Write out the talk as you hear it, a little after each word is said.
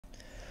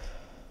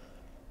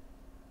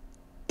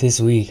This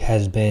week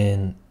has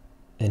been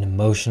an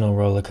emotional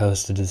roller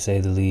coaster to say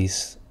the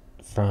least,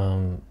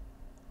 from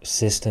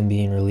System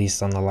being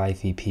released on the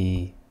Life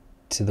EP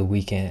to the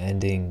weekend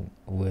ending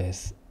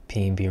with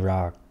PNB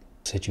Rock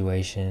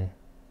situation.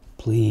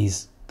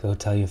 Please go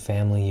tell your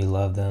family you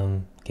love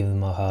them, give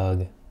them a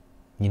hug.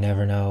 You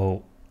never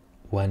know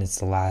when it's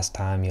the last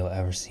time you'll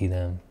ever see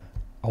them.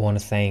 I want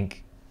to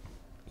thank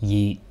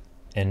Yeat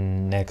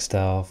and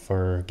Nextel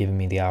for giving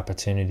me the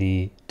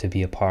opportunity to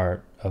be a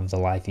part of the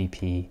Life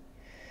EP,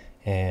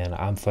 and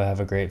I'm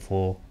forever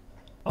grateful.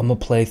 I'm gonna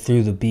play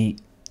through the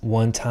beat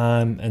one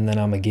time and then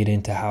I'm gonna get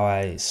into how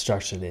I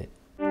structured it.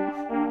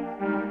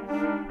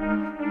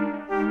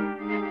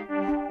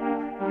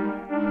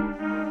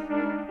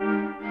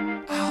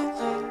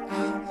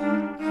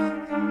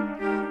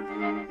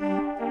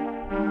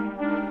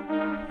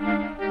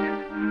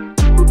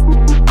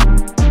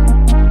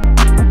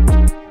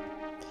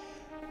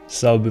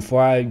 So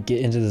before I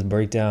get into this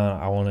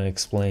breakdown, I want to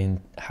explain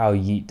how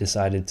Yeat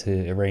decided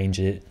to arrange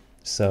it.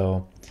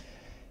 So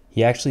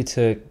he actually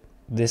took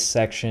this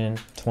section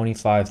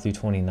 25 through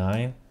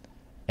 29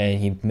 and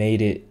he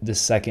made it the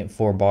second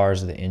 4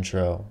 bars of the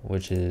intro,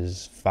 which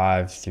is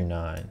 5 through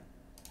 9.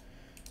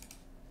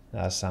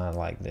 That sound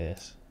like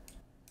this.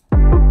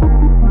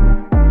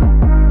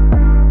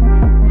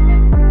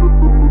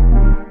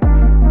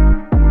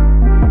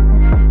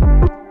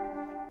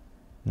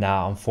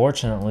 Now,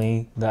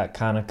 unfortunately, that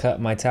kind of cut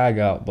my tag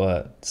out,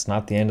 but it's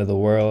not the end of the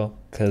world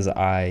because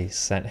I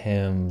sent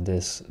him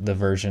the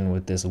version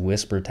with this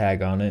whisper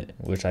tag on it,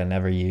 which I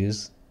never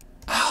use.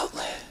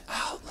 Outlet.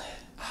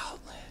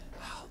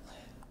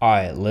 All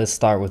right, let's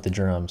start with the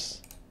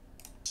drums.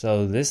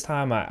 So this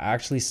time I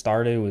actually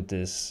started with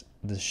this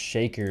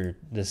shaker,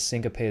 this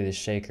syncopated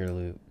shaker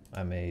loop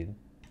I made.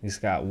 It's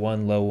got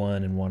one low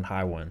one and one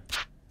high one.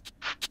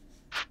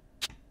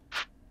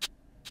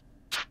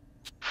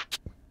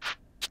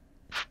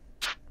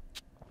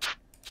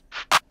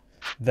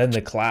 Then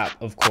the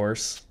clap, of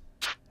course,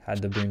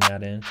 had to bring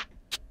that in.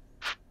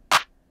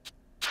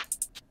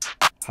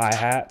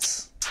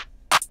 Hi-hats.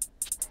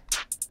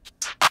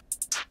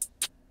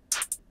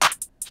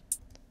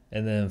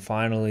 And then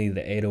finally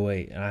the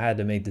 808. And I had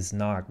to make this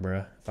knock,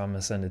 bruh, if I'm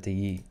gonna send it to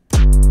Yeat.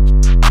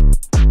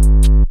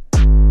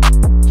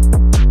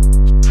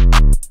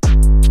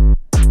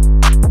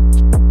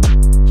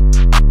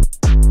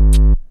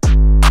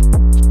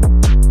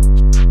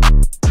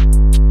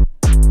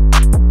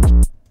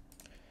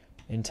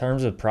 In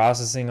terms of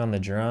processing on the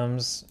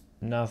drums,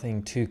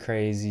 nothing too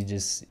crazy,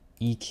 just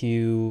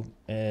EQ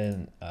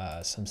and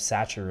some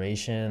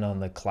saturation on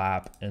the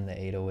clap and the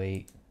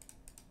 808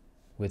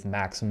 with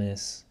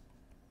Maximus.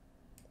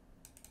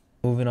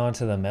 Moving on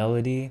to the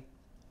melody,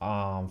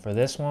 for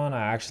this one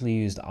I actually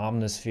used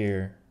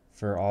Omnisphere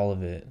for all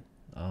of it,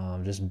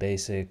 just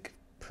basic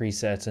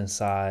presets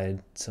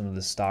inside some of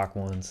the stock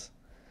ones.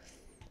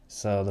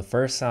 So the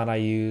first sound I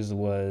used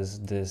was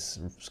this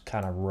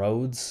kind of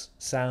Rhodes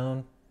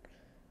sound.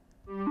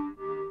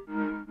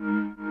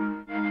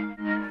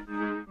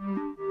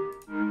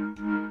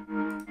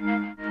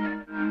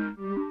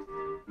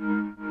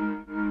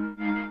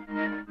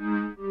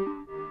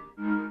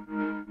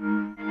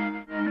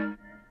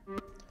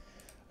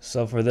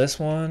 So for this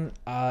one,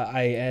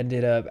 I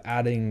ended up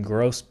adding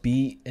gross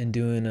beat and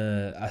doing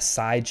a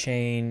side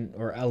chain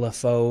or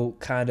LFO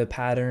kind of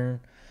pattern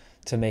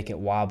to make it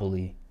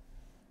wobbly.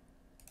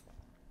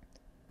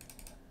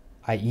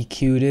 I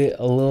EQ'd it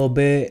a little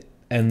bit,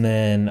 and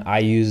then I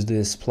used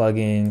this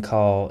plugin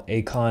called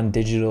Acon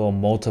Digital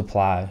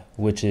Multiply,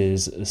 which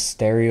is a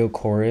stereo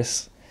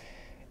chorus.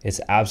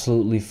 It's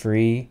absolutely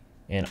free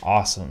and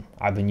awesome.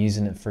 I've been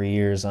using it for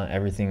years on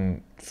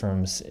everything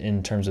from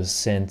in terms of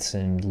synths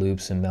and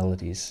loops and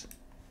melodies.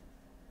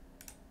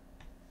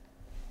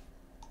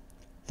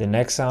 The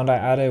next sound I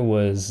added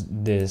was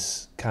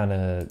this kind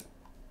of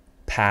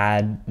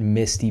pad,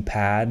 misty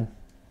pad,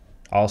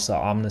 also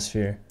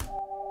Omnisphere.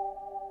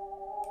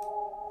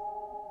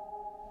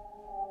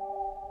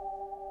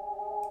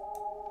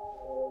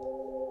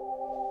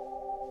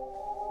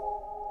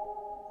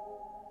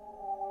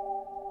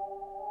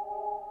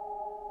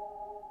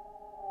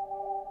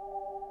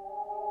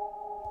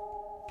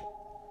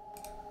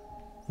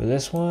 For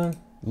this one,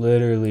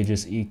 literally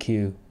just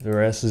EQ. The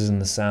rest is in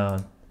the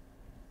sound.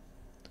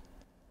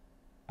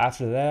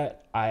 After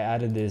that, I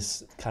added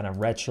this kind of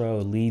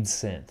retro lead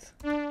synth.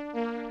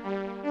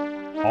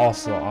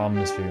 Also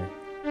Omnisphere.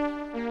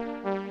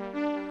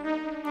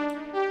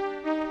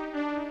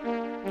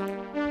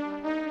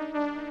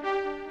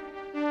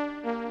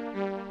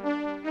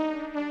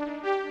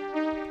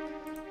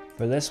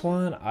 For this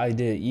one, I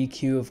did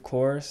EQ, of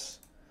course.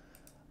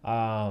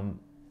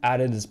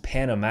 Added this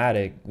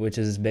Panomatic, which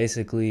is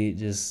basically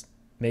just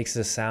makes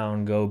the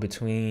sound go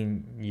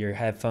between your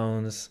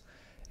headphones.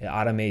 It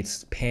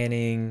automates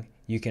panning.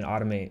 You can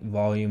automate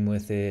volume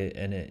with it,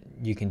 and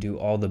you can do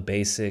all the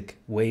basic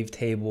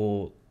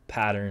wavetable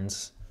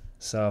patterns.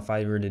 So if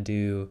I were to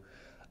do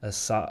a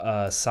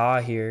saw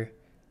here,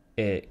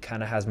 it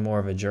kind of has more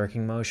of a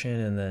jerking motion,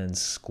 and then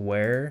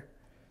square,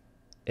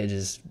 it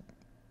just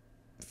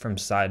from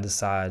side to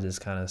side,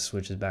 just kind of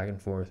switches back and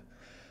forth.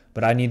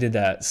 But I needed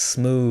that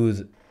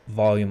smooth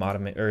volume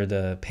or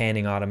the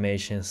panning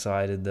automation, so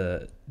I did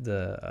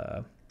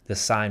the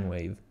sine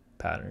wave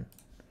pattern.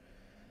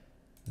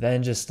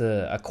 Then just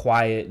a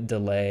quiet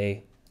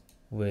delay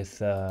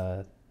with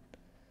a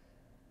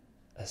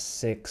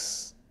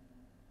 6.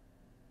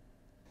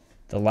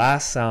 The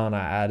last sound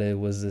I added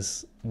was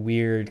this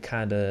weird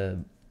kind of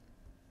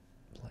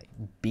like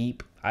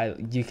beep.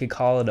 You could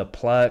call it a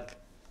pluck.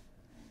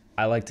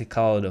 I like to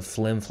call it a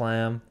flim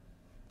flam.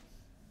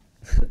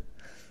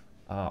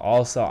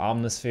 Also,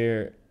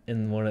 Omnisphere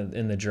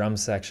in the drum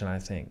section, I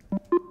think.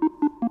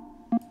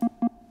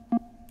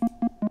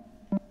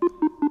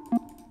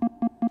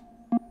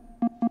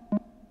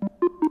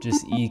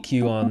 Just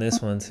EQ on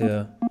this one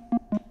too.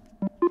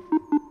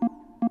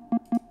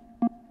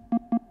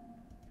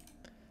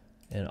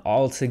 And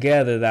all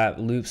together, that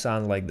loop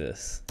sounds like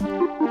this.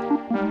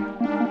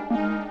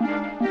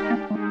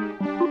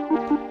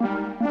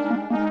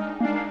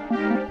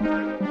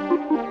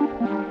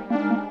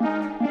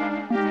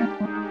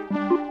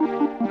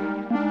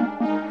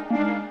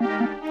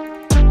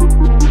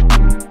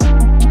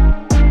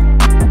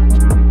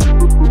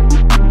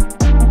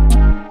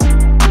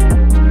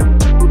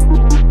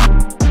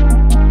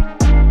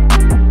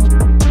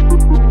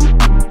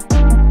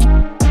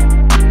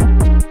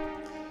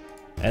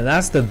 And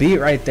that's the beat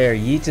right there.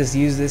 Yeat just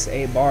used this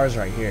 8 bars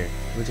right here,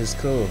 which is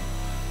cool.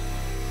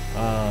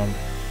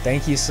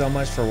 Thank you so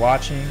much for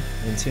watching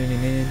and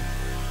tuning in.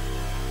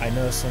 I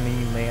know some of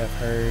you may have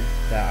heard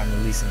that I'm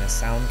releasing a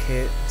sound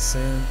kit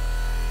soon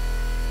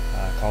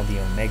called the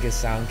Omega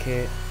Sound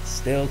Kit.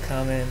 Still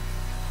coming.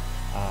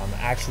 I'm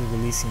actually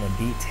releasing a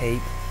beat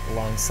tape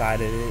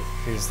alongside of it.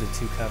 Here's the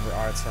 2 cover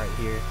arts right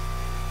here.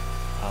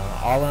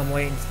 All I'm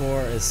waiting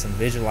for is some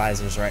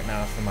visualizers right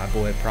now for my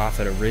boy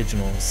Prophet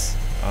Originals.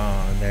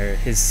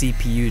 His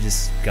CPU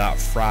just got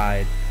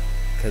fried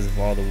because of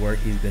all the work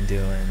he's been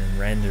doing and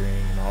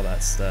rendering and all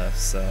that stuff.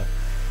 So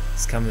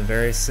it's coming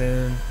very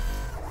soon.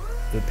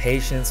 The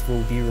patience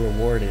will be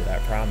rewarded, I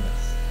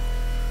promise.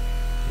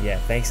 Yeah,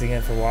 thanks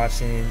again for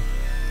watching.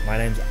 My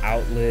name's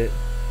OUTLIT,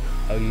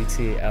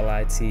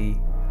 OUTLIT.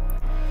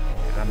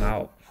 I'm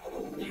out.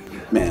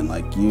 Man,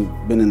 like, you've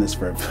been in this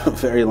for a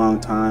very long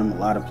time. A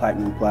lot of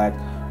platinum, plaque,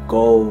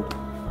 gold.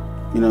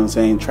 You know what I'm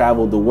saying?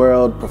 Traveled the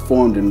world,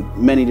 performed in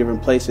many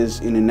different places,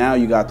 and now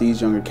you got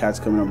these younger cats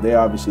coming up. They're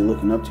obviously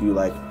looking up to you.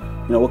 Like,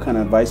 you know, what kind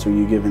of advice are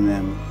you giving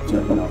them to,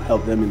 you know,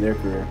 help them in their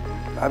career?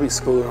 I be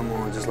schooling them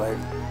on just like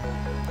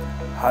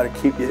how to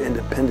keep your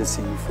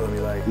independency. You feel me?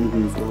 Like,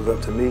 if it was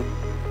up to me,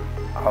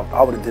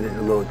 I would have did it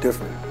a little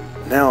different.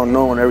 Now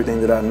knowing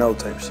everything that I know,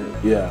 type shit.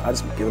 Yeah. I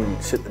just be giving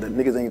them shit that the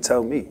niggas ain't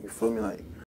tell me. You feel me? Like.